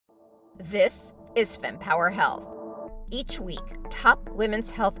This is FemPower Health. Each week, top women's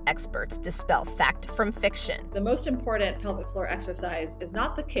health experts dispel fact from fiction. The most important pelvic floor exercise is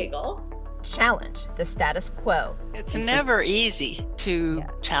not the Kegel. Challenge the status quo. It's never easy to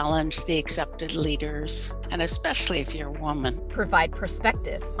challenge the accepted leaders, and especially if you're a woman. Provide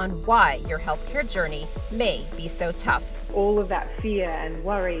perspective on why your healthcare journey may be so tough. All of that fear and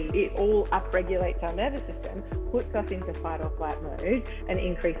worry, it all upregulates our nervous system, puts us into fight or flight mode, and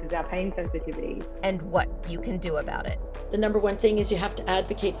increases our pain sensitivity. And what you can do about it. The number one thing is you have to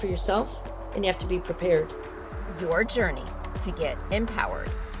advocate for yourself, and you have to be prepared. Your journey to get empowered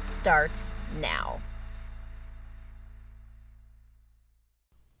starts now.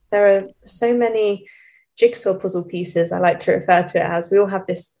 There are so many jigsaw puzzle pieces, I like to refer to it as. We all have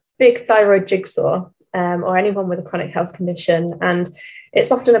this big thyroid jigsaw, or anyone with a chronic health condition. And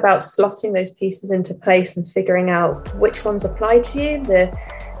it's often about slotting those pieces into place and figuring out which ones apply to you. The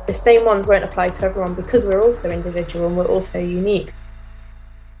same ones won't apply to everyone because we're also individual and we're also unique.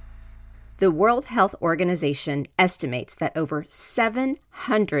 The World Health Organization estimates that over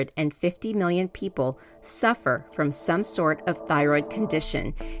 750 million people suffer from some sort of thyroid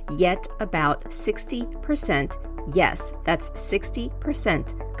condition, yet about 60%, yes, that's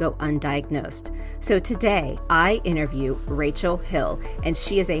 60%, go undiagnosed. So today, I interview Rachel Hill, and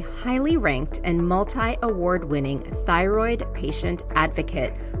she is a highly ranked and multi-award-winning thyroid patient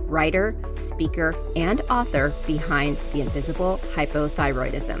advocate, writer, speaker, and author behind The Invisible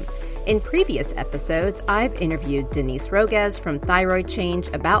Hypothyroidism. In previous episodes, I've interviewed Denise Roguez from Thyroid Change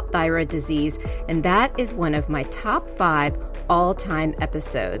about thyroid disease, and that is one of my top 5 all-time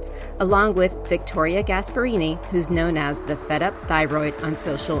episodes, along with Victoria Gasparini, who's known as the Fed Up Thyroid on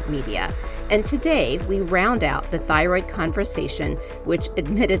social media. And today, we round out the thyroid conversation, which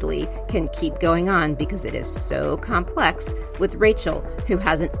admittedly can keep going on because it is so complex, with Rachel, who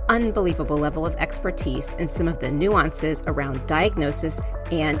has an unbelievable level of expertise in some of the nuances around diagnosis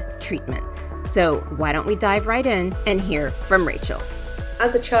and treatment. So why don't we dive right in and hear from Rachel?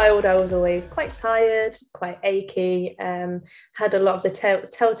 As a child, I was always quite tired, quite achy, had a lot of the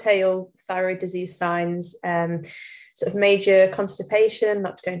telltale thyroid disease signs, sort of major constipation,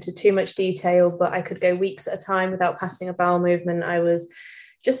 not to go into too much detail, but I could go weeks at a time without passing a bowel movement. I was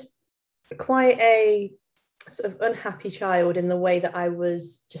just quite a sort of unhappy child in the way that I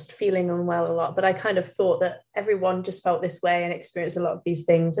was just feeling unwell a lot. But I kind of thought that everyone just felt this way and experienced a lot of these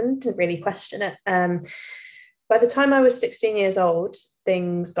things and didn't really question it. By the time I was 16 years old,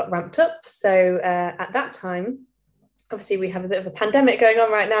 things got ramped up. So at that time, obviously we have a bit of a pandemic going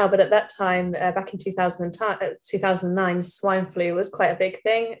on right now, but at that time, back in 2009, swine flu was quite a big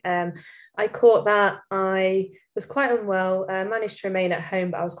thing. I caught that. I was quite unwell, managed to remain at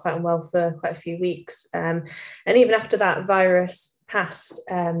home, but I was quite unwell for quite a few weeks. And even after that virus passed,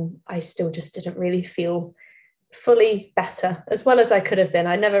 I still just didn't really feel fully better as well as I could have been.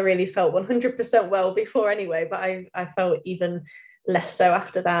 I never really felt 100% well before anyway, but I felt even less so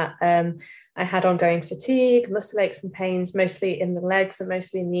after that. I had ongoing fatigue, muscle aches and pains, mostly in the legs and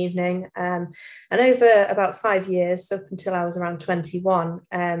mostly in the evening. And over about 5 years, so up until I was around 21,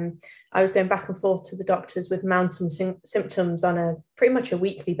 I was going back and forth to the doctors with mounting symptoms on a pretty much a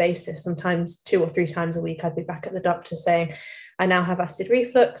weekly basis. Sometimes 2 or 3 times a week, I'd be back at the doctor saying, I now have acid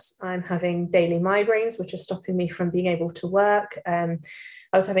reflux. I'm having daily migraines, which are stopping me from being able to work. I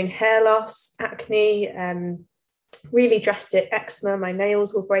was having hair loss, acne, really drastic eczema. My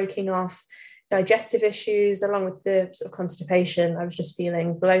nails were breaking off, digestive issues, along with the sort of constipation. I was just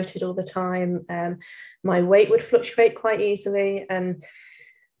feeling bloated all the time. My weight would fluctuate quite easily. And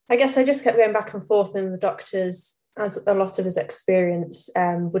I guess I just kept going back and forth, and the doctors, as a lot of his experience,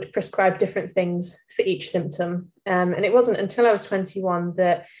 would prescribe different things for each symptom. And it wasn't until I was 21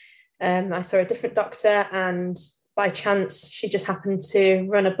 that I saw a different doctor, and by chance, she just happened to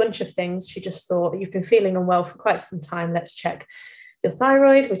run a bunch of things. She just thought, you've been feeling unwell for quite some time. Let's check your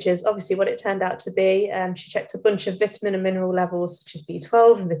thyroid, which is obviously what it turned out to be. She checked a bunch of vitamin and mineral levels, such as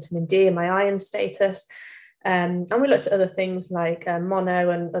B12 and vitamin D and my iron status. And we looked at other things like mono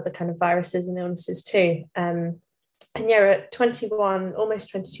and other kind of viruses and illnesses too. And yeah, at 21,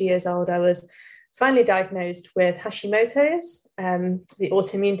 almost 22 years old, I was finally diagnosed with Hashimoto's, the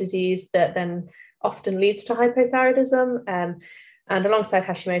autoimmune disease that then often leads to hypothyroidism. And alongside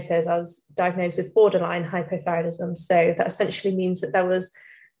Hashimoto's, I was diagnosed with borderline hypothyroidism. So that essentially means that there was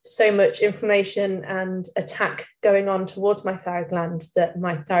so much inflammation and attack going on towards my thyroid gland that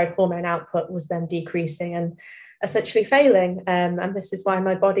my thyroid hormone output was then decreasing and essentially failing. And this is why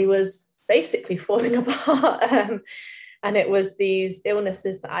my body was basically falling apart. And it was these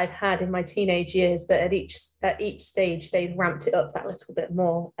illnesses that I'd had in my teenage years that at each stage, they'd ramped it up that little bit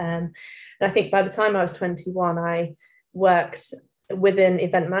more. And I think by the time I was 21, I worked within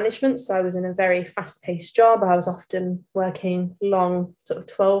event management. So I was in a very fast-paced job. I was often working long, sort of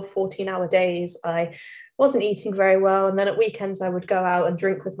 12, 14-hour days. I wasn't eating very well. And then at weekends, I would go out and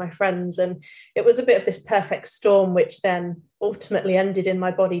drink with my friends. And it was a bit of this perfect storm, which then ultimately ended in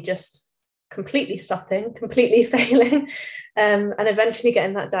my body just completely stopping, completely failing, and eventually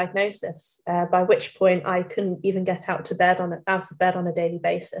getting that diagnosis, by which point I couldn't even get out of bed on a daily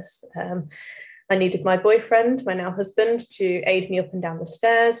basis. I needed my boyfriend, my now husband, to aid me up and down the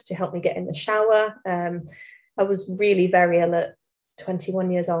stairs, to help me get in the shower. I was really very ill at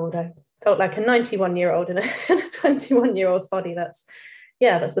 21 years old. I felt like a 91-year-old in a 21-year-old's body. That's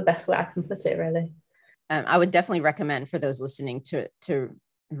the best way I can put it, really. I would definitely recommend for those listening to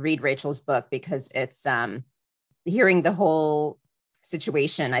read Rachel's book, because it's hearing the whole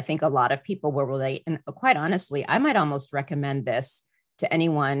situation. I think a lot of people will relate. And quite honestly, I might almost recommend this to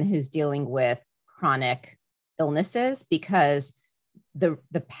anyone who's dealing with chronic illnesses, because the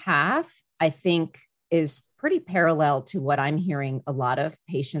path, I think, is pretty parallel to what I'm hearing a lot of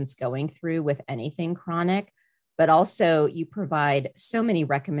patients going through with anything chronic. But also you provide so many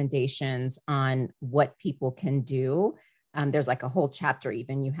recommendations on what people can do. There's like a whole chapter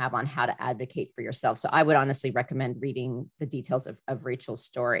even you have on how to advocate for yourself. So I would honestly recommend reading the details of Rachel's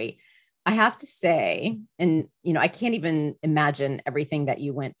story. I have to say, and, I can't even imagine everything that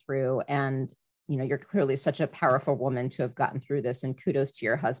you went through. And, you're clearly such a powerful woman to have gotten through this, and kudos to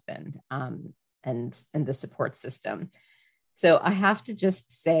your husband and the support system. So I have to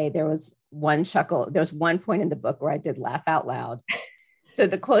just say there was one point in the book where I did laugh out loud. So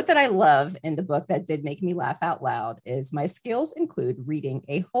the quote that I love in the book that did make me laugh out loud is, "My skills include reading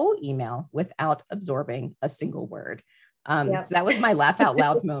a whole email without absorbing a single word." So that was my laugh out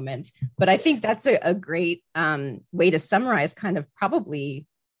loud moment. But I think that's a great way to summarize kind of probably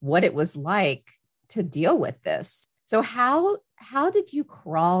what it was like to deal with this. So how did you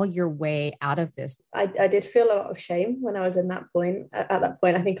crawl your way out of this? I did feel a lot of shame when I was in that point. At that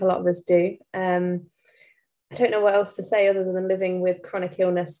point, I think a lot of us do. I don't know what else to say other than living with chronic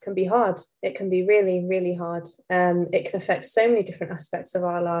illness can be hard. It can be really, really hard. It can affect so many different aspects of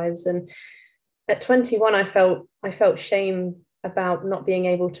our lives. And at 21, I felt shame about not being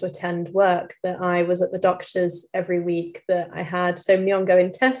able to attend work, that I was at the doctor's every week, that I had so many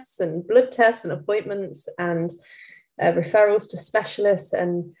ongoing tests and blood tests and appointments and referrals to specialists.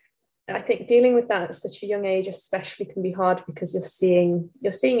 And I think dealing with that at such a young age especially can be hard, because you're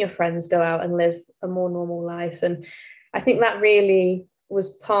seeing your friends go out and live a more normal life. And I think that really was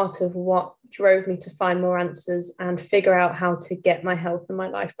part of what drove me to find more answers and figure out how to get my health and my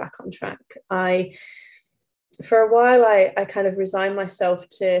life back on track. For a while, I kind of resigned myself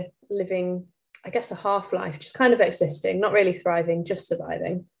to living, I guess, a half life, just kind of existing, not really thriving, just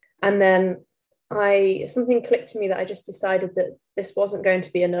surviving. And then something clicked to me that I just decided that this wasn't going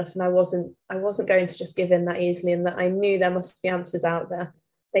to be enough, and I wasn't going to just give in that easily, and that I knew there must be answers out there.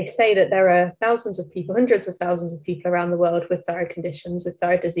 They say that there are thousands of people, hundreds of thousands of people around the world with thyroid conditions, with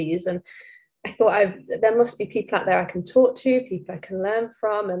thyroid disease. And I thought there must be people out there I can talk to, people I can learn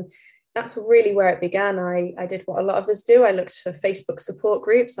from. And that's really where it began. I did what a lot of us do. I looked for Facebook support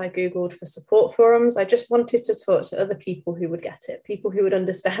groups. I Googled for support forums. I just wanted to talk to other people who would get it, people who would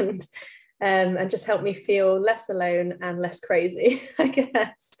understand, and just help me feel less alone and less crazy, I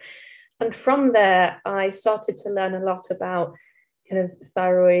guess. And from there, I started to learn a lot about kind of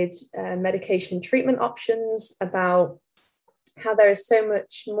thyroid medication treatment options, about how there is so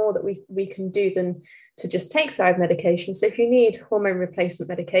much more that we can do than to just take thyroid medication. So if you need hormone replacement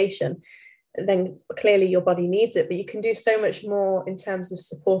medication, then clearly your body needs it, but you can do so much more in terms of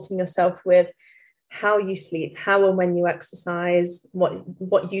supporting yourself with how you sleep, how and when you exercise,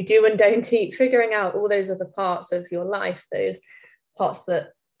 what you do and don't eat, figuring out all those other parts of your life, those parts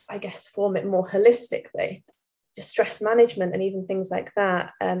that I guess form it more holistically. Just stress management and even things like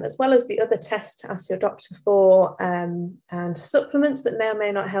that, as well as the other tests to ask your doctor for, and supplements that may or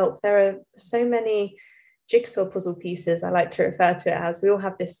may not help. There are so many jigsaw puzzle pieces, I like to refer to it as. We all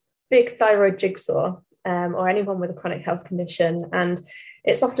have this big thyroid jigsaw, or anyone with a chronic health condition. And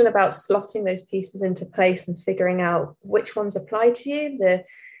it's often about slotting those pieces into place and figuring out which ones apply to you.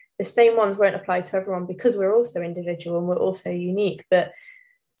 The same ones won't apply to everyone, because we're also individual and we're also unique. But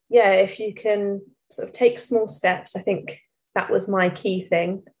yeah, if you can sort of take small steps, I think that was my key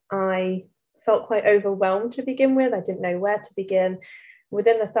thing. I felt quite overwhelmed to begin with. I didn't know where to begin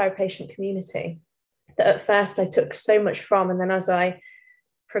within the thyroid patient community, that at first I took so much from, and then as I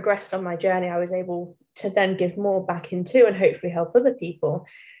progressed on my journey, I was able to then give more back into and hopefully help other people.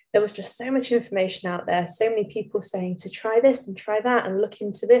 There was just so much information out there, so many people saying to try this and try that and look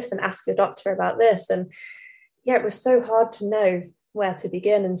into this and ask your doctor about this. And yeah, it was so hard to know where to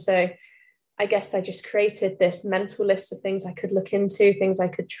begin. And so I guess I just created this mental list of things I could look into, things I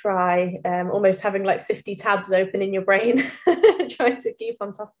could try, almost having like 50 tabs open in your brain, trying to keep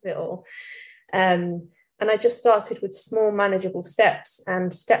on top of it all. And I just started with small manageable steps,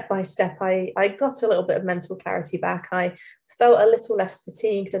 and step by step, I got a little bit of mental clarity back. I felt a little less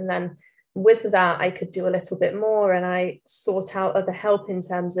fatigued. And then with that, I could do a little bit more, and I sought out other help in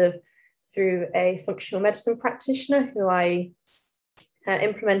terms of through a functional medicine practitioner who I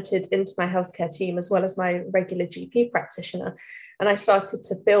implemented into my healthcare team, as well as my regular GP practitioner. And I started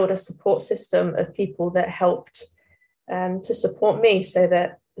to build a support system of people that helped to support me, so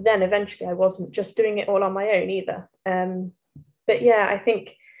that then eventually I wasn't just doing it all on my own either. But yeah, I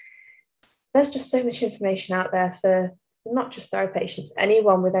think there's just so much information out there for not just thyroid patients,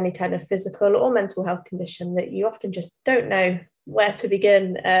 anyone with any kind of physical or mental health condition, that you often just don't know where to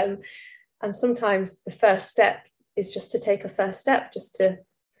begin. And sometimes the first step is just to take a first step, just to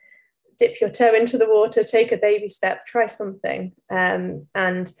dip your toe into the water, take a baby step, try something.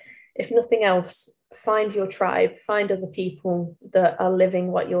 And if nothing else, find your tribe, find other people that are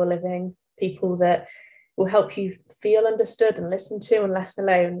living what you're living, people that will help you feel understood and listened to and less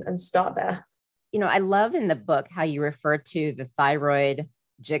alone, and start there. You know, I love in the book how you refer to the thyroid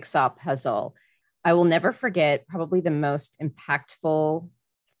jigsaw puzzle. I will never forget probably the most impactful.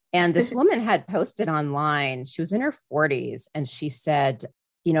 And this woman had posted online, she was in her 40s, and she said,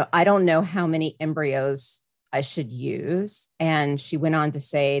 you know, I don't know how many embryos I should use. And she went on to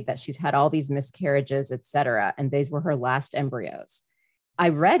say that she's had all these miscarriages, et cetera. And these were her last embryos. I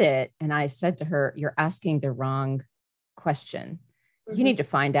read it and I said to her, you're asking the wrong question. Mm-hmm. You need to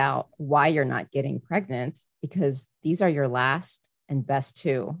find out why you're not getting pregnant, because these are your last and best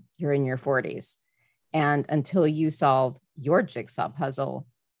two. You're in your 40s. And until you solve your jigsaw puzzle,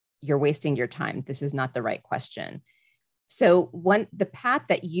 you're wasting your time. This is not the right question. So the path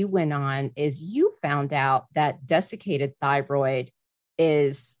that you went on is you found out that desiccated thyroid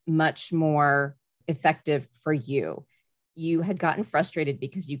is much more effective for you. You had gotten frustrated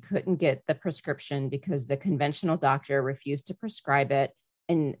because you couldn't get the prescription because the conventional doctor refused to prescribe it.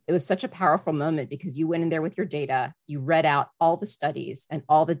 And it was such a powerful moment because you went in there with your data, you read out all the studies and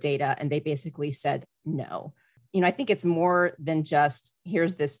all the data, and they basically said no. You know, I think it's more than just,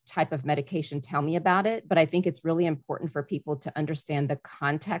 here's this type of medication, tell me about it. But I think it's really important for people to understand the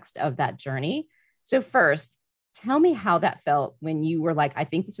context of that journey. So first, tell me how that felt when you were like, I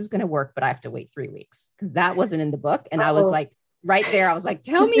think this is going to work, but I have to wait 3 weeks, because that wasn't in the book. And I was like, right there, I was like,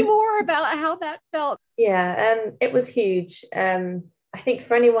 tell me more about how that felt. Yeah, it was huge. I think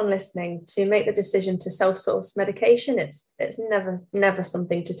for anyone listening, to make the decision to self-source medication, it's never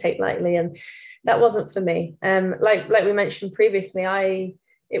something to take lightly, and that wasn't for me. Like we mentioned previously,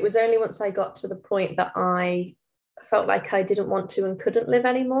 it was only once I got to the point that I felt like I didn't want to and couldn't live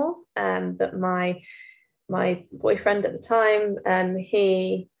anymore, that my boyfriend at the time,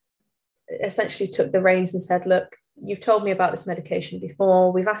 he essentially took the reins and said, look, you've told me about this medication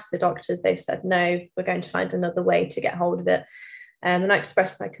before, we've asked the doctors, they've said no, we're going to find another way to get hold of it. And I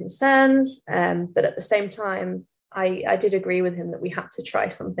expressed my concerns, but at the same time, I did agree with him that we had to try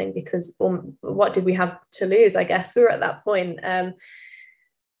something, because what did we have to lose? I guess we were at that point.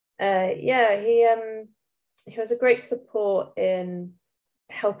 He was a great support in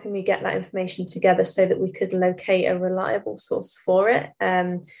helping me get that information together so that we could locate a reliable source for it.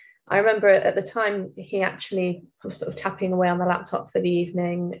 I remember at the time, he actually was sort of tapping away on the laptop for the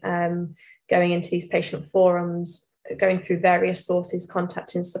evening, going into these patient forums, going through various sources,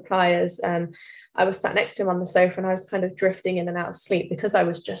 contacting suppliers. I was sat next to him on the sofa, and I was kind of drifting in and out of sleep because I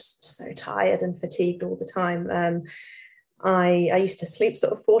was just so tired and fatigued all the time. I used to sleep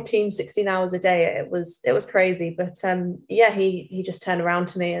sort of 14, 16 hours a day. It was crazy. But he just turned around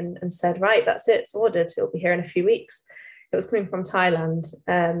to me and said, right, that's it, it's ordered. It'll be here in a few weeks. It was coming from Thailand,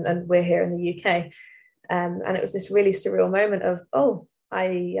 and we're here in the UK. And it was this really surreal moment of,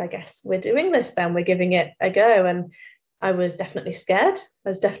 I guess we're doing this then, we're giving it a go. And I was definitely scared. I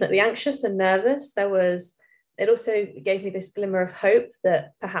was definitely anxious and nervous. It also gave me this glimmer of hope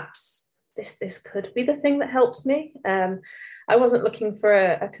that perhaps this could be the thing that helps me. I wasn't looking for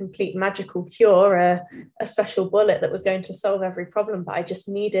a complete magical cure, a special bullet that was going to solve every problem, but I just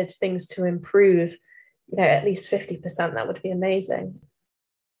needed things to improve, at least 50%. That would be amazing.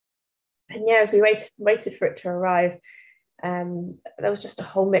 And as we waited for it to arrive, there was just a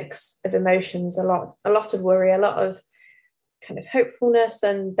whole mix of emotions, a lot of worry, a lot of kind of hopefulness.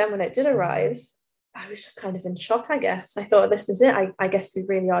 And then when it did arrive, I was just kind of in shock, I guess. I thought, this is it. I guess we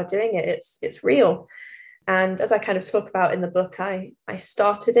really are doing it. It's real. And as I kind of talk about in the book, I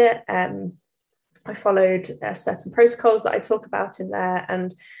started it. I followed certain protocols that I talk about in there,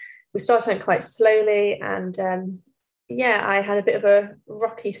 and we started on quite slowly. And I had a bit of a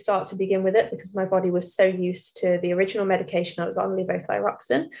rocky start to begin with it because my body was so used to the original medication. I was on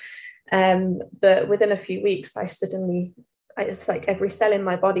levothyroxine. But within a few weeks, it's like every cell in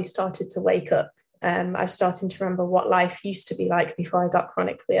my body started to wake up. I was starting to remember what life used to be like before I got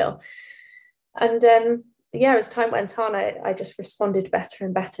chronically ill. And as time went on, I just responded better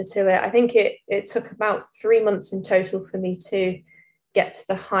and better to it. I think it took about 3 months in total for me to get to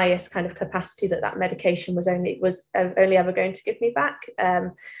the highest kind of capacity that medication was only ever going to give me back.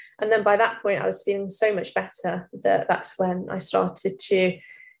 And then by that point, I was feeling so much better that's when I started to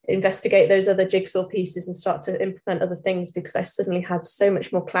investigate those other jigsaw pieces and start to implement other things, because I suddenly had so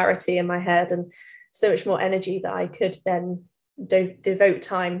much more clarity in my head and so much more energy that I could then devote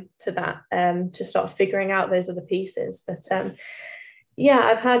time to that, to start figuring out those other pieces. But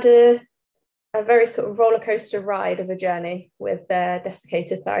I've had a very sort of roller coaster ride of a journey with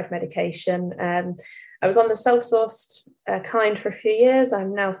desiccated thyroid medication. I was on the self-sourced kind for a few years.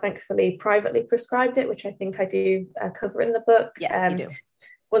 I'm now thankfully privately prescribed it, which I think I do cover in the book. Yes, you do.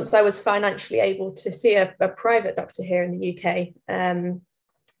 Once I was financially able to see a private doctor here in the UK,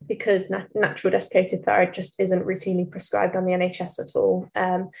 because natural desiccated thyroid just isn't routinely prescribed on the NHS at all.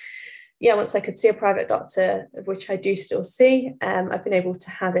 Once I could see a private doctor, which I do still see, I've been able to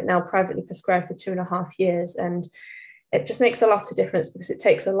have it now privately prescribed for 2.5 years. And it just makes a lot of difference, because it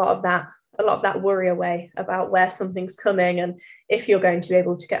takes a lot of that worry away about where something's coming and if you're going to be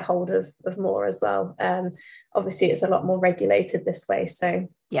able to get hold of more as well. Obviously, it's a lot more regulated this way. So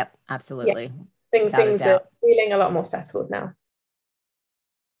yep, absolutely. Things are feeling a lot more settled now.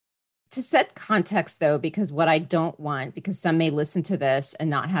 To set context, though, because what I don't want, because some may listen to this and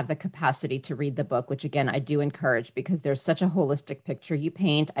not have the capacity to read the book, which again, I do encourage, because there's such a holistic picture you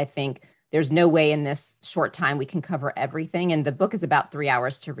paint. I think there's no way in this short time we can cover everything. And the book is about 3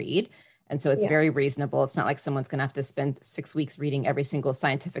 hours to read. And so it's very reasonable. It's not like someone's going to have to spend 6 weeks reading every single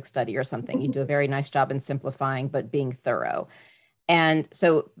scientific study or something. You do a very nice job in simplifying, but being thorough. And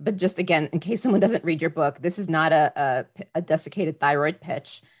so, but just again, in case someone doesn't read your book, this is not a desiccated thyroid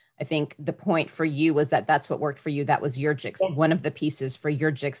pitch. I think the point for you was that that's what worked for you. That was your jigsaw, one of the pieces for your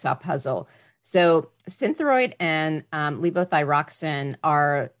jigsaw puzzle. So Synthroid and levothyroxine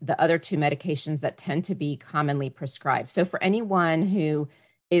are the other two medications that tend to be commonly prescribed. So for anyone who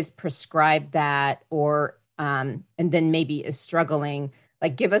is prescribed that, or and then maybe is struggling,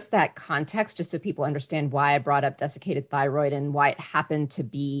 like, give us that context just so people understand why I brought up desiccated thyroid and why it happened to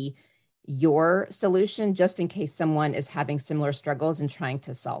be your solution, just in case someone is having similar struggles and trying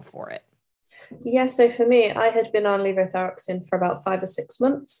to solve for it. Yeah, so for me, I had been on levothyroxine for about 5 or 6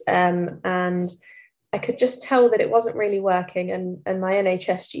 months, and I could just tell that it wasn't really working, and my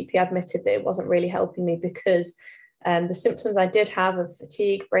NHS GP admitted that it wasn't really helping me, because the symptoms I did have of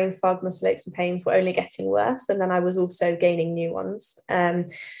fatigue, brain fog, muscle aches and pains were only getting worse, and then I was also gaining new ones.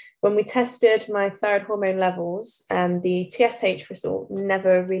 When we tested my thyroid hormone levels, the TSH result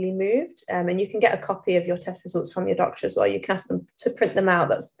never really moved. And you can get a copy of your test results from your doctor as well. You can ask them to print them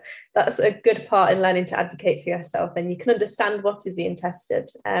out. That's a good part in learning to advocate for yourself. Then you can understand what is being tested.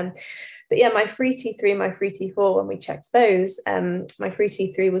 But yeah, my free T3, my free T4, when we checked those, my free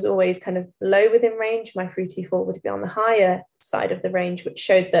T3 was always kind of low within range. My free T4 would be on the higher side of the range, which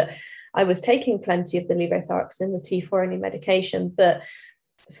showed that I was taking plenty of the levothyroxine, the T4 only medication. But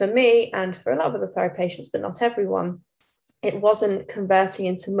for me, and for a lot of other thyroid patients, but not everyone, it wasn't converting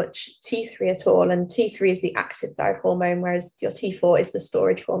into much T3 at all. And T3 is the active thyroid hormone, whereas your T4 is the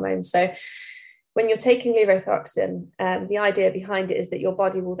storage hormone. So when you're taking levothyroxine, the idea behind it is that your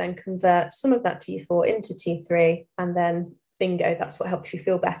body will then convert some of that T4 into T3, and then bingo, that's what helps you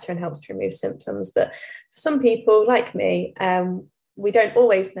feel better and helps to remove symptoms. But for some people like me, we don't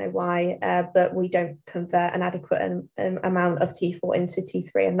always know why, but we don't convert an adequate amount of T4 into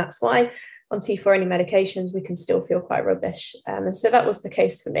T3. And that's why on T4 only medications, we can still feel quite rubbish. And so that was the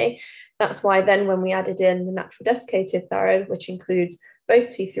case for me. That's why then when we added in the natural desiccated thyroid, which includes both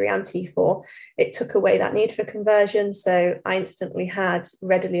T3 and T4, it took away that need for conversion. So I instantly had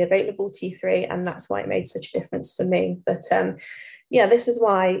readily available T3, and that's why it made such a difference for me. But yeah, this is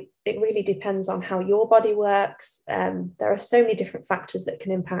why it really depends on how your body works. There are so many different factors that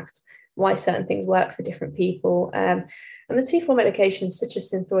can impact why certain things work for different people. And the T4 medications, such as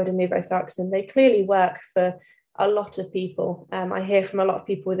Synthroid and levothyroxine, they clearly work for a lot of people. I hear from a lot of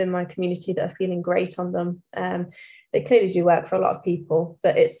people within my community that are feeling great on them. They clearly do work for a lot of people,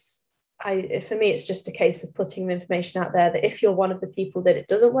 but for me, it's just a case of putting the information out there that if you're one of the people that it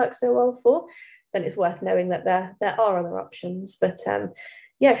doesn't work so well for, then it's worth knowing that there are other options. But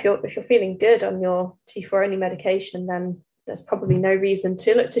if you're feeling good on your T4 only medication, then there's probably no reason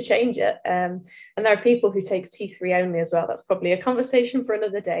to look to change it. And there are people who take T3 only as well. That's probably a conversation for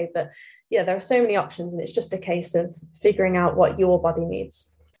another day. But yeah, there are so many options, and it's just a case of figuring out what your body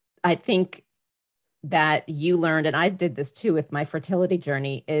needs. I think that you learned, and I did this too with my fertility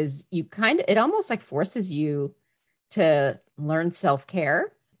journey, is it almost like forces you to learn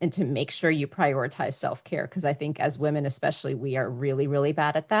self-care and to make sure you prioritize self-care. Because I think as women, especially, we are really, really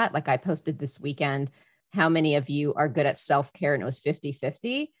bad at that. Like I posted this weekend, how many of you are good at self-care? And it was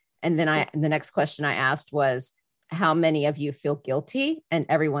 50-50. And then the next question I asked was, how many of you feel guilty? And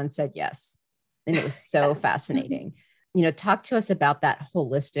everyone said yes. And it was so fascinating. Talk to us about that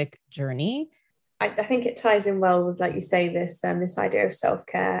holistic journey. I think it ties in well with, like you say, this idea of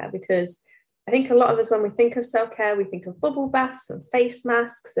self-care, because I think a lot of us, when we think of self-care, we think of bubble baths and face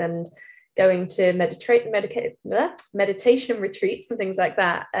masks and going to meditation retreats and things like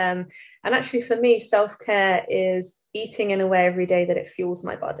that. And actually for me, self-care is eating in a way every day that it fuels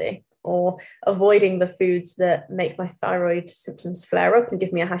my body, or avoiding the foods that make my thyroid symptoms flare up and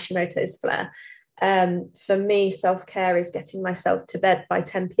give me a Hashimoto's flare. For me, self-care is getting myself to bed by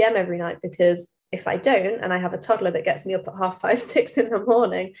 10 p.m. every night, because if I don't, and I have a toddler that gets me up at 5:30, 6 in the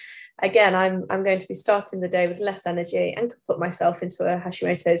morning, again, I'm going to be starting the day with less energy and could put myself into a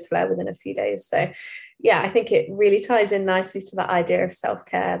Hashimoto's flare within a few days. So yeah, I think it really ties in nicely to that idea of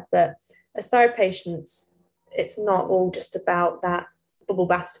self-care. But as thyroid patients, it's not all just about that bubble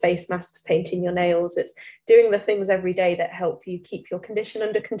baths, face masks, painting your nails. It's doing the things every day that help you keep your condition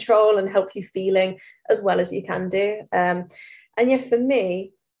under control and help you feeling as well as you can do. And yeah, for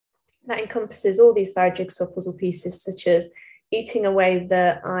me, that encompasses all these thyroid jigsaw puzzle pieces, such as eating a way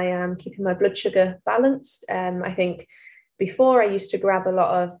that I am keeping my blood sugar balanced. I think before I used to grab a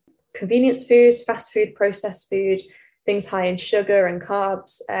lot of convenience foods, fast food, processed food, things high in sugar and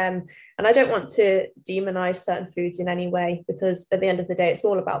carbs. And I don't want to demonize certain foods in any way, because at the end of the day, it's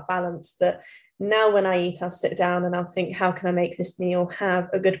all about balance. But now when I eat, I'll sit down and I'll think, how can I make this meal have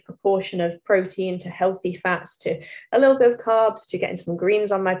a good proportion of protein to healthy fats to a little bit of carbs to getting some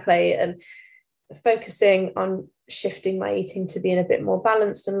greens on my plate, and focusing on shifting my eating to being a bit more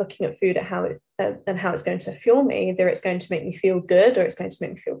balanced and looking at food at how it's going to fuel me. Either it's going to make me feel good or it's going to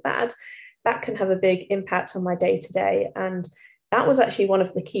make me feel bad. That can have a big impact on my day to day. And that was actually one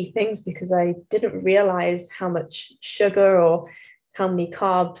of the key things, because I didn't realize how much sugar or how many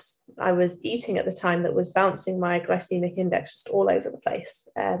carbs I was eating at the time that was bouncing my glycemic index just all over the place.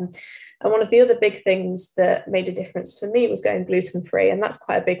 And one of the other big things that made a difference for me was going gluten-free. And that's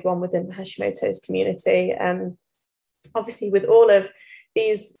quite a big one within the Hashimoto's community. Obviously, with all of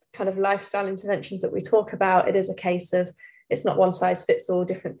these kind of lifestyle interventions that we talk about, it is a case of it's not one size fits all.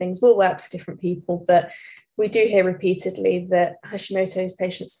 Different things will work for different people. But we do hear repeatedly that Hashimoto's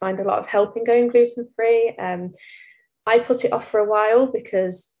patients find a lot of help in going gluten-free. I put it off for a while,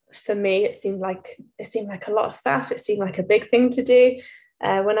 because for me, it seemed like a lot of faff. It seemed like a big thing to do.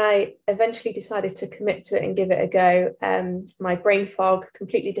 When I eventually decided to commit to it and give it a go, my brain fog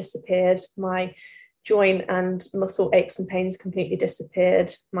completely disappeared. My joint and muscle aches and pains completely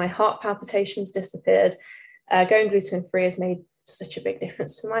disappeared. My heart palpitations disappeared. Going gluten-free has made such a big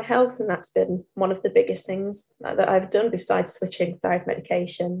difference for my health. And that's been one of the biggest things that I've done, besides switching thyroid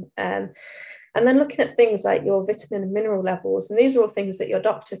medication. And then looking at things like your vitamin and mineral levels. And these are all things that your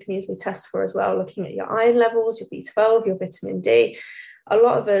doctor can easily test for as well, looking at your iron levels, your B12, your vitamin D. A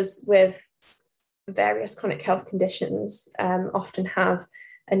lot of us with various chronic health conditions often have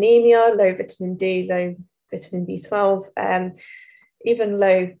anemia, low vitamin D, low vitamin B12, even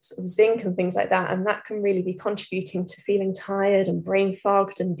low sort of zinc and things like that. And that can really be contributing to feeling tired and brain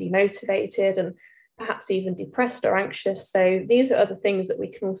fogged and demotivated and perhaps even depressed or anxious. So these are other things that we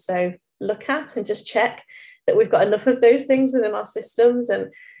can also look at and just check that we've got enough of those things within our systems.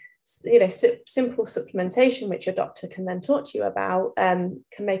 And simple supplementation, which your doctor can then talk to you about, can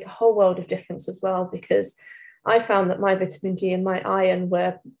make a whole world of difference as well, because I found that my vitamin D and my iron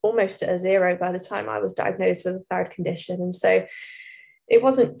were almost at a zero by the time I was diagnosed with a thyroid condition. And so it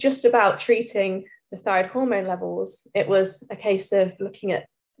wasn't just about treating the thyroid hormone levels. It was a case of looking at,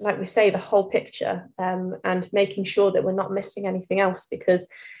 like we say, the whole picture, and making sure that we're not missing anything else. Because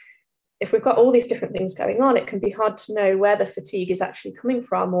if we've got all these different things going on, it can be hard to know where the fatigue is actually coming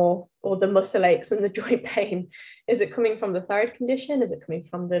from, or the muscle aches and the joint pain. Is it coming from the thyroid condition? Is it coming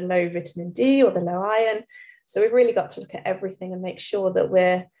from the low vitamin D or the low iron? So we've really got to look at everything and make sure that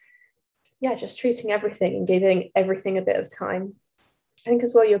we're just treating everything and giving everything a bit of time. I think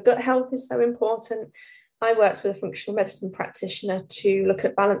as well, your gut health is so important. I worked with a functional medicine practitioner to look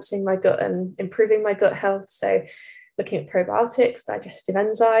at balancing my gut and improving my gut health. So looking at probiotics, digestive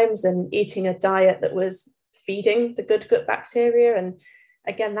enzymes, and eating a diet that was feeding the good gut bacteria. And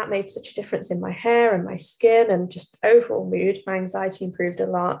again, that made such a difference in my hair and my skin and just overall mood. My anxiety improved a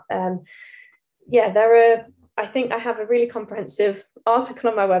lot. I think I have a really comprehensive article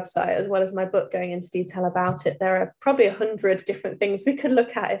on my website, as well as my book going into detail about it. There are probably 100 different things we could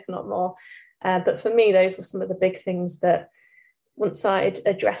look at, if not more. But for me, those were some of the big things that once I'd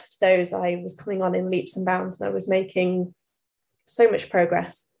addressed those, I was coming on in leaps and bounds, and I was making so much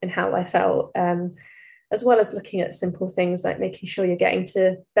progress in how I felt, as well as looking at simple things like making sure you're getting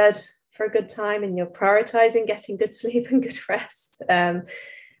to bed for a good time and you're prioritizing getting good sleep and good rest.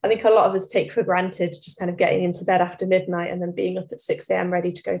 I think a lot of us take for granted just kind of getting into bed after midnight and then being up at 6 a.m.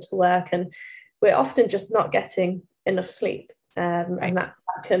 ready to go to work. And we're often just not getting enough sleep. And that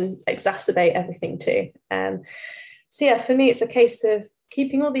can exacerbate everything too. So yeah, for me, it's a case of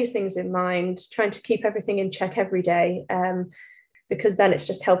keeping all these things in mind, trying to keep everything in check every day, because then it's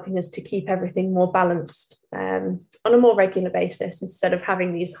just helping us to keep everything more balanced on a more regular basis. Instead of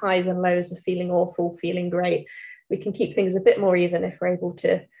having these highs and lows of feeling awful, feeling great, we can keep things a bit more even if we're able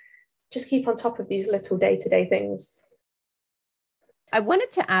to just keep on top of these little day-to-day things. I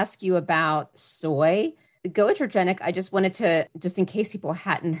wanted to ask you about soy. Goitrogenic, I just wanted to, just in case people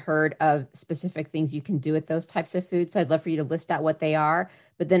hadn't heard of specific things you can do with those types of foods, so I'd love for you to list out what they are,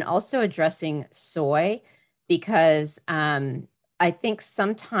 but then also addressing soy, because I think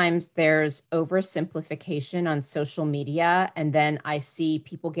sometimes there's oversimplification on social media, and then I see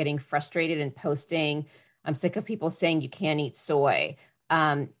people getting frustrated and posting, I'm sick of people saying you can't eat soy.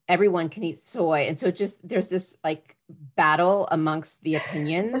 Everyone can eat soy. And so just there's this like battle amongst the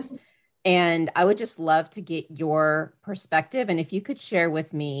opinions. And I would just love to get your perspective. And if you could share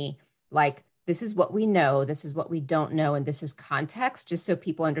with me, like, this is what we know, this is what we don't know, and this is context, just so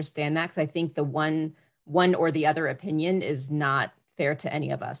people understand that. Because I think the one or the other opinion is not fair to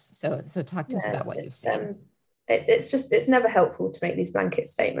any of us. So talk to us about what you've seen. It's never helpful to make these blanket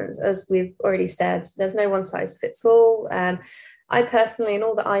statements. As we've already said, there's no one size fits all. I personally, in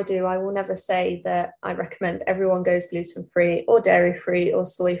all that I do, I will never say that I recommend everyone goes gluten-free or dairy-free or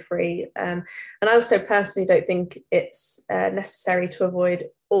soy-free. And I also personally don't think it's necessary to avoid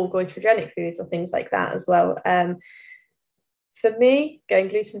all goitrogenic foods or things like that as well. For me, going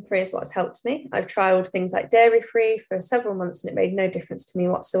gluten-free is what's helped me. I've trialed things like dairy-free for several months and it made no difference to me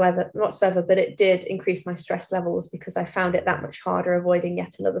whatsoever, but it did increase my stress levels because I found it that much harder avoiding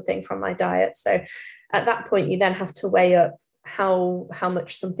yet another thing from my diet. So at that point, you then have to weigh up how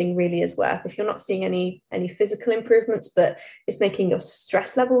much something really is worth. If you're not seeing any physical improvements, but it's making your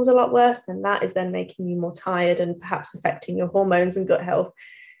stress levels a lot worse, then that is then making you more tired and perhaps affecting your hormones and gut health.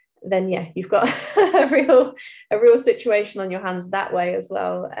 Then yeah, you've got a real situation on your hands that way as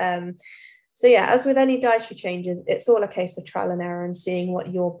well. So yeah, as with any dietary changes, it's all a case of trial and error and seeing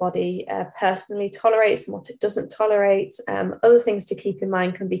what your body personally tolerates and what it doesn't tolerate. Other things to keep in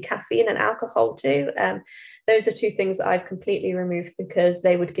mind can be caffeine and alcohol too. Those are two things that I've completely removed because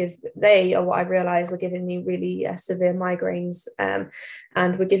they are what I realized were giving me really severe migraines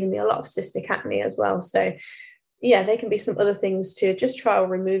and were giving me a lot of cystic acne as well. So yeah, they can be some other things to just trial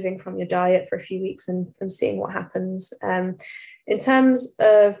removing from your diet for a few weeks and seeing what happens. In terms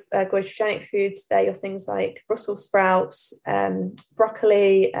of goitrogenic foods, they're your things like Brussels sprouts,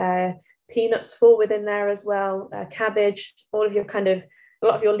 broccoli, peanuts fall within there as well, cabbage, a lot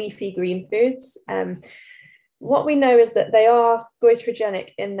of your leafy green foods. What we know is that they are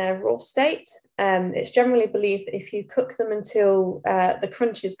goitrogenic in their raw state. It's generally believed that if you cook them until the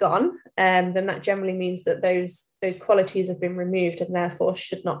crunch is gone, then that generally means that those qualities have been removed and therefore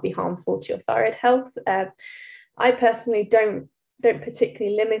should not be harmful to your thyroid health. I personally don't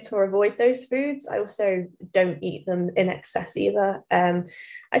particularly limit or avoid those foods. I also don't eat them in excess either.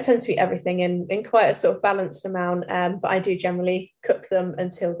 I tend to eat everything in quite a sort of balanced amount, but I do generally cook them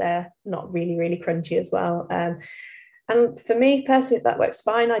until they're not really, really crunchy as well. And for me personally, that works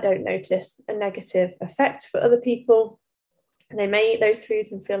fine. I don't notice a negative effect. For other people, they may eat those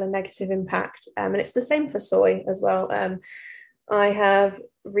foods and feel a negative impact. And it's the same for soy as well. I have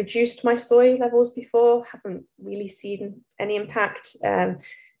reduced my soy levels before, haven't really seen any impact.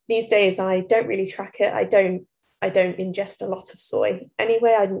 These days, I don't really track it. I don't ingest a lot of soy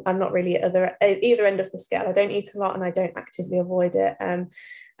anyway. I'm not really at either end of the scale. I don't eat a lot and I don't actively avoid it. And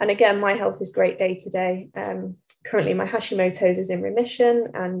again, my health is great day to day. Currently, my Hashimoto's is in remission,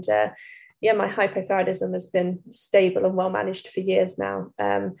 and my hypothyroidism has been stable and well managed for years now.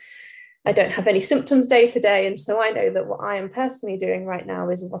 I don't have any symptoms day to day. And so I know that what I am personally doing right now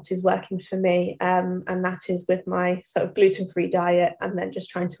is what is working for me. And that is with my sort of gluten-free diet, and then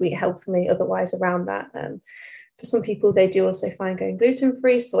just trying to eat healthily otherwise around that. For some people, they do also find going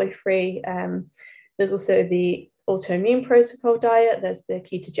gluten-free, soy-free. There's also the autoimmune protocol diet. There's the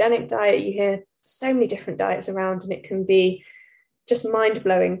ketogenic diet. You hear so many different diets around, and it can be just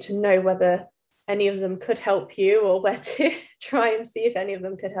mind-blowing to know whether any of them could help you, or where to try and see if any of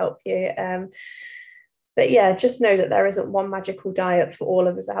them could help you. But yeah, just know that there isn't one magical diet for all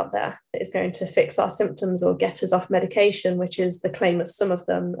of us out there that is going to fix our symptoms or get us off medication, which is the claim of some of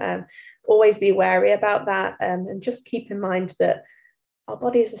them. Always be wary about that, and just keep in mind that our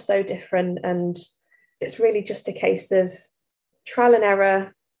bodies are so different, and it's really just a case of trial and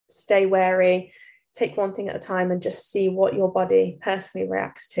error, stay wary, take one thing at a time, and just see what your body personally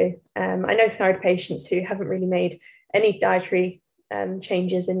reacts to. I know thyroid patients who haven't really made any dietary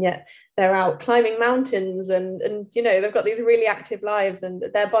changes, and yet they're out climbing mountains and they've got these really active lives, and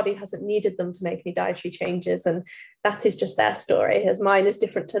their body hasn't needed them to make any dietary changes. And that is just their story, as mine is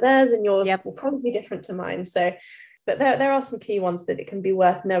different to theirs, and yours will probably be different to mine. So, but there are some key ones that it can be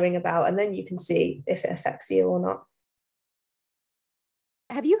worth knowing about, and then you can see if it affects you or not.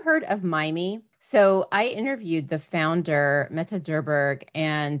 Have you heard of Mimey? So I interviewed the founder, Mette Durberg,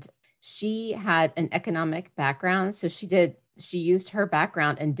 and she had an economic background. So she used her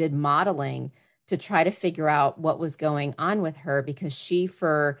background and did modeling to try to figure out what was going on with her, because she,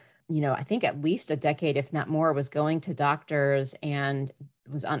 for, I think at least a decade, if not more, was going to doctors and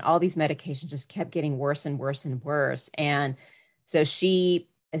was on all these medications, just kept getting worse and worse and worse. And so she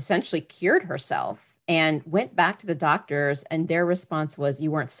essentially cured herself and went back to the doctors, and their response was,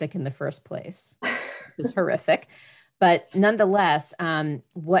 you weren't sick in the first place. It was horrific. But nonetheless,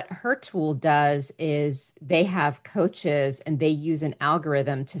 what her tool does is they have coaches, and they use an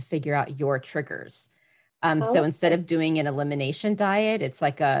algorithm to figure out your triggers. So instead of doing an elimination diet, it's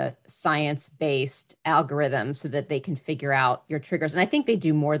like a science-based algorithm so that they can figure out your triggers. And I think they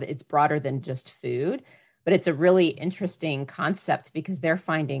do more, that it's broader than just food. But it's a really interesting concept, because they're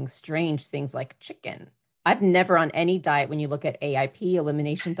finding strange things like chicken. I've never, on any diet, when you look at AIP,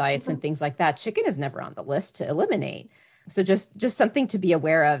 elimination diets and things like that, chicken is never on the list to eliminate. So just something to be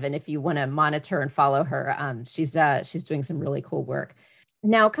aware of. And if you want to monitor and follow her, she's doing some really cool work.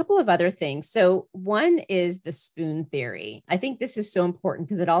 Now, a couple of other things. So one is the spoon theory. I think this is so important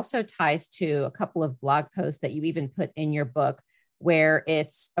because it also ties to a couple of blog posts that you even put in your book, where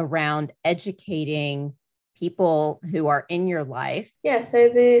it's around educating people who are in your life. Yeah, so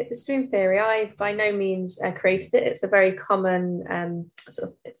the spoon theory, I by no means created it. It's a very common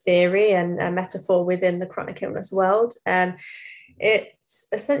sort of theory and metaphor within the chronic illness world. It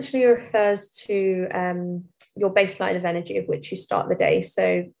essentially refers to your baseline of energy of which you start the day.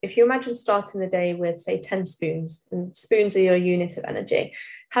 So if you imagine starting the day with, say, 10 spoons, and spoons are your unit of energy.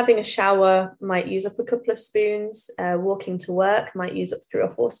 Having a shower might use up a couple of spoons. Walking to work might use up 3 or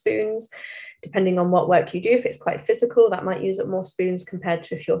 4 spoons, depending on what work you do. If it's quite physical, that might use up more spoons compared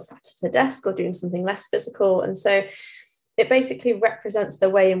to if you're sat at a desk or doing something less physical. And so it basically represents the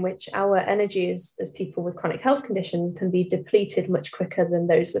way in which our energy as people with chronic health conditions can be depleted much quicker than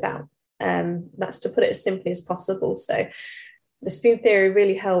those without. That's to put it as simply as possible. So the spoon theory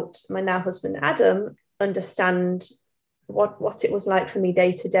really helped my now husband, Adam, understand what it was like for me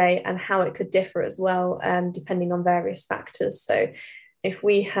day to day and how it could differ as well, depending on various factors. So if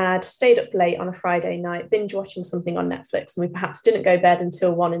we had stayed up late on a Friday night, binge watching something on Netflix, and we perhaps didn't go to bed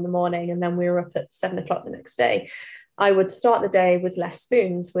until 1 a.m, and then we were up at 7 o'clock the next day, I would start the day with less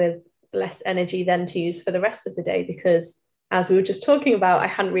spoons, with less energy then to use for the rest of the day, because as we were just talking about, I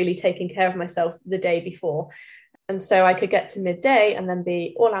hadn't really taken care of myself the day before. And so I could get to midday and then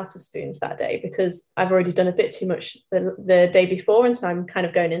be all out of spoons that day, because I've already done a bit too much the day before. And so I'm kind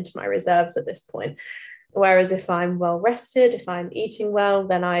of going into my reserves at this point. Whereas if I'm well rested, if I'm eating well,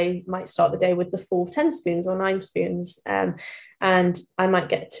 then I might start the day with the full 10 spoons or 9 spoons. And I might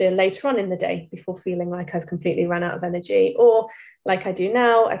get to later on in the day before feeling like I've completely run out of energy. Or like I do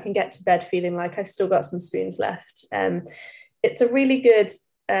now, I can get to bed feeling like I've still got some spoons left. It's a really good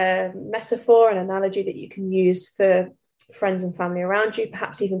metaphor and analogy that you can use for friends and family around you,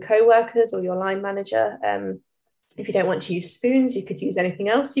 perhaps even co-workers or your line manager. If you don't want to use spoons, you could use anything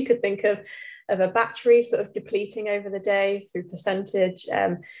else. You could think of a battery sort of depleting over the day through percentage.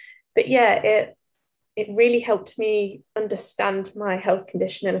 But yeah, it really helped me understand my health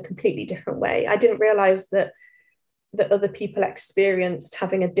condition in a completely different way. I didn't realize that other people experienced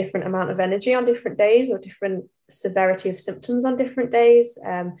having a different amount of energy on different days, or different severity of symptoms on different days.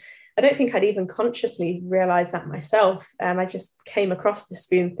 I'd I don't think I'd even consciously realized that myself. I just came across the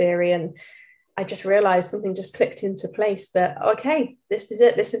spoon theory, and I just realized something just clicked into place that, okay, this is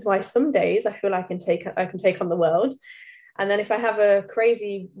it. This is why some days I feel I can take on the world. And then if I have a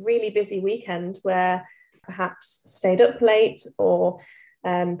crazy, really busy weekend where perhaps stayed up late or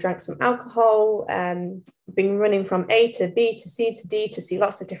drank some alcohol, been running from A to B to C to D to see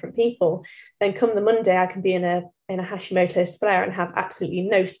lots of different people, then come the Monday, I can be in a Hashimoto's flare and have absolutely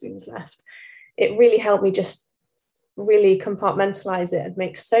no spoons left. It really helped me just really compartmentalize it and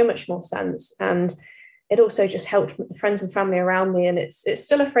make so much more sense. And it also just helped with the friends and family around me. And it's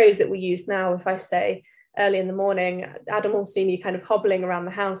still a phrase that we use now. If I say early in the morning, Adam will see me kind of hobbling around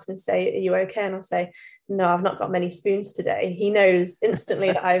the house and say, "Are you okay?" And I'll say, "No, I've not got many spoons today." He knows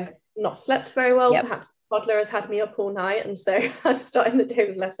instantly that I've not slept very well. Yep. Perhaps the toddler has had me up all night. And so I'm starting the day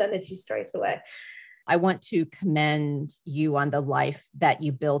with less energy straight away. I want to commend you on the life that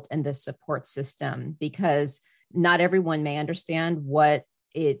you built in this support system, because not everyone may understand what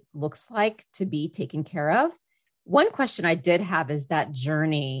it looks like to be taken care of. One question I did have is that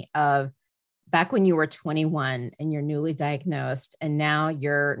journey of back when you were 21 and you're newly diagnosed, and now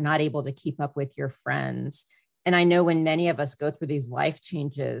you're not able to keep up with your friends. And I know when many of us go through these life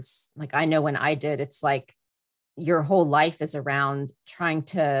changes, like I know when I did, it's like your whole life is around trying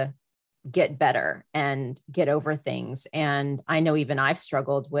to get better and get over things. And I know even I've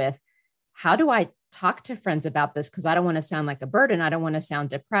struggled with, how do I talk to friends about this? Because I don't want to sound like a burden. I don't want to sound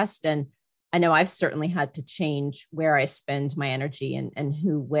depressed. And I know I've certainly had to change where I spend my energy and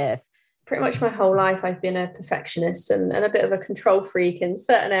who with. Pretty much my whole life, I've been a perfectionist and a bit of a control freak in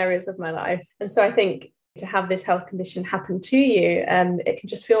certain areas of my life. And so I think to have this health condition happen to you, it can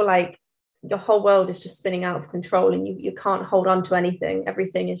just feel like your whole world is just spinning out of control, and you can't hold on to anything.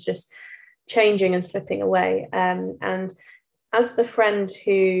 Everything is just changing and slipping away. And as the friend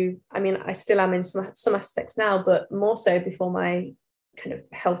who, I mean, I still am in some aspects now, but more so before my kind of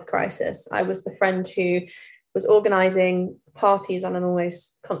health crisis, I was the friend who was organising parties on an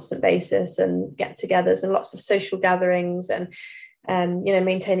almost constant basis and get-togethers and lots of social gatherings and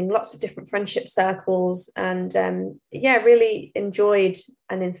maintaining lots of different friendship circles, and really enjoyed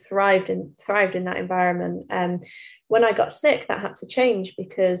and thrived in that environment. When I got sick, that had to change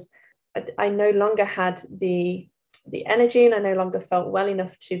because I no longer had the energy, and I no longer felt well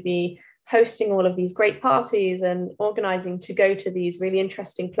enough to be hosting all of these great parties and organizing to go to these really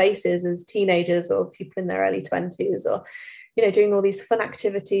interesting places as teenagers or people in their early 20s, or doing all these fun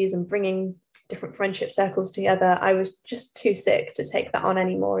activities and bringing different friendship circles together. I was just too sick to take that on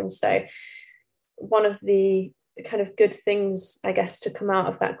anymore. And so one of the kind of good things, I guess, to come out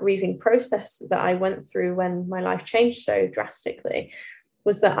of that grieving process that I went through when my life changed so drastically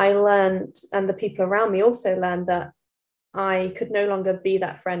was that I learned, and the people around me also learned, that I could no longer be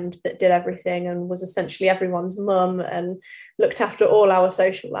that friend that did everything and was essentially everyone's mum and looked after all our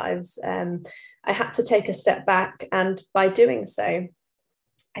social lives. I had to take a step back, and by doing so,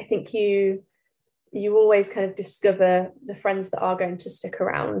 I think you always kind of discover the friends that are going to stick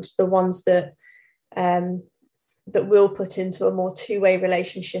around, the ones that will put into a more two-way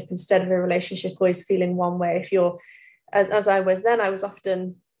relationship instead of a relationship always feeling one way. If you're, as I was then, I was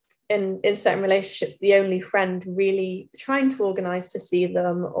often in certain relationships the only friend really trying to organize to see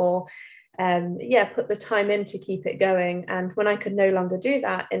them or put the time in to keep it going. And when I could no longer do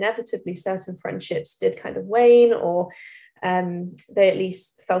that, inevitably certain friendships did kind of wane, or they at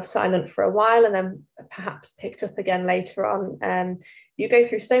least fell silent for a while and then perhaps picked up again later on. You go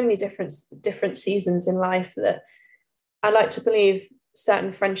through so many different seasons in life that I like to believe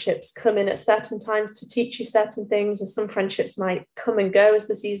certain friendships come in at certain times to teach you certain things, and some friendships might come and go as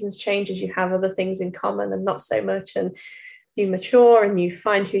the seasons change, as you have other things in common and not so much, and you mature and you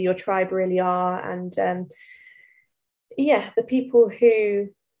find who your tribe really are. And the people who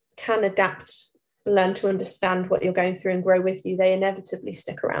can adapt, learn to understand what you're going through and grow with you, they inevitably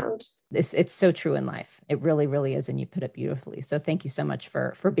stick around. It's so true in life. It really, really is. And you put it beautifully. So thank you so much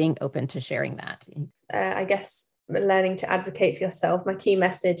for being open to sharing that. I guess learning to advocate for yourself. My key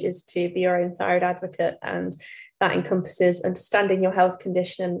message is to be your own thyroid advocate. And that encompasses understanding your health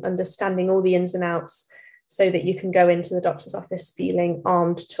condition and understanding all the ins and outs, so that you can go into the doctor's office feeling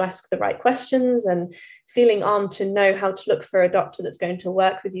armed to ask the right questions and feeling armed to know how to look for a doctor that's going to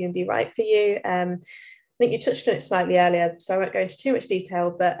work with you and be right for you. I think you touched on it slightly earlier, so I won't go into too much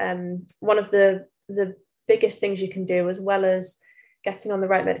detail, but one of the biggest things you can do, as well as getting on the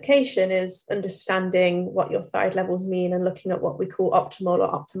right medication, is understanding what your thyroid levels mean and looking at what we call optimal or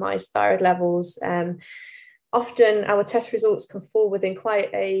optimized thyroid levels. Often our test results can fall within quite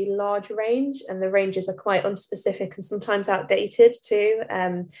a large range, and the ranges are quite unspecific and sometimes outdated too.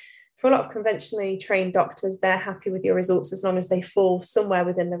 for a lot of conventionally trained doctors, they're happy with your results as long as they fall somewhere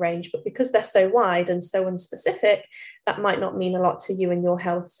within the range. But because they're so wide and so unspecific, that might not mean a lot to you and your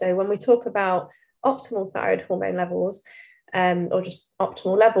health. So when we talk about optimal thyroid hormone levels, or just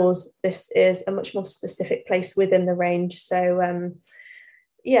optimal levels, this is a much more specific place within the range. So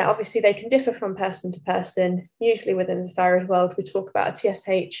yeah, obviously they can differ from person to person. Usually within the thyroid world, we talk about a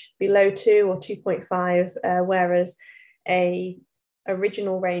TSH below 2 or 2.5, whereas a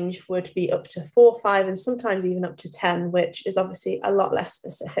original range would be up to 4, 5, and sometimes even up to 10, which is obviously a lot less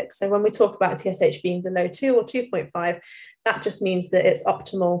specific. So when we talk about TSH being below 2 or 2.5, that just means that it's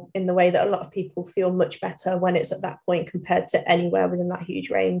optimal in the way that a lot of people feel much better when it's at that point compared to anywhere within that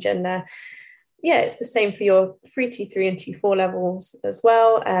huge range. And yeah, it's the same for your free T3 and T4 levels as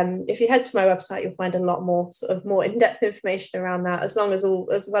well. If you head to my website, you'll find a lot more sort of more in-depth information around that, as well as all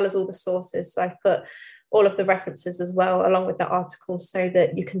the sources. So I've put all of the references as well, along with the article, so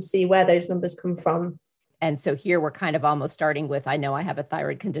that you can see where those numbers come from. And so here we're kind of almost starting with, I know I have a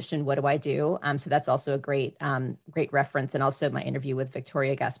thyroid condition. What do I do? So that's also a great reference. And also my interview with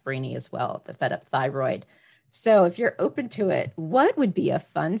Victoria Gasparini as well, the Fed Up Thyroid. So if you're open to it, what would be a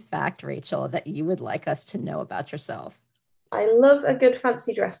fun fact, Rachel, that you would like us to know about yourself? I love a good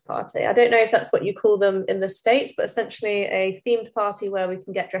fancy dress party. I don't know if that's what you call them in the States, but essentially a themed party where we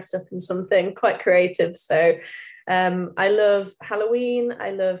can get dressed up in something quite creative. So I love Halloween. I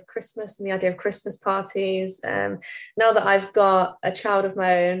love Christmas and the idea of Christmas parties. Now that I've got a child of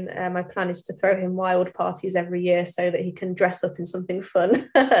my own, my plan is to throw him wild parties every year so that he can dress up in something fun.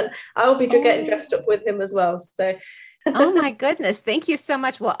 I'll be getting dressed up with him as well. So oh my goodness. Thank you so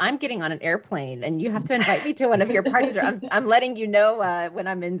much. Well, I'm getting on an airplane and you have to invite me to one of your parties, or I'm letting you know when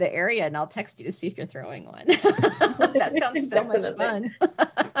I'm in the area, and I'll text you to see if you're throwing one. That sounds so much fun.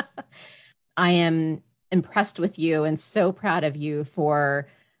 I am impressed with you and so proud of you for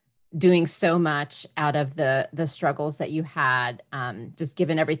doing so much out of the struggles that you had, just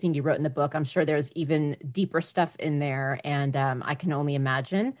given everything you wrote in the book. I'm sure there's even deeper stuff in there. And I can only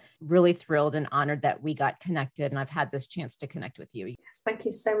imagine. Really thrilled and honored that we got connected and I've had this chance to connect with you. Yes, thank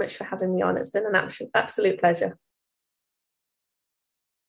you so much for having me on. It's been an absolute pleasure.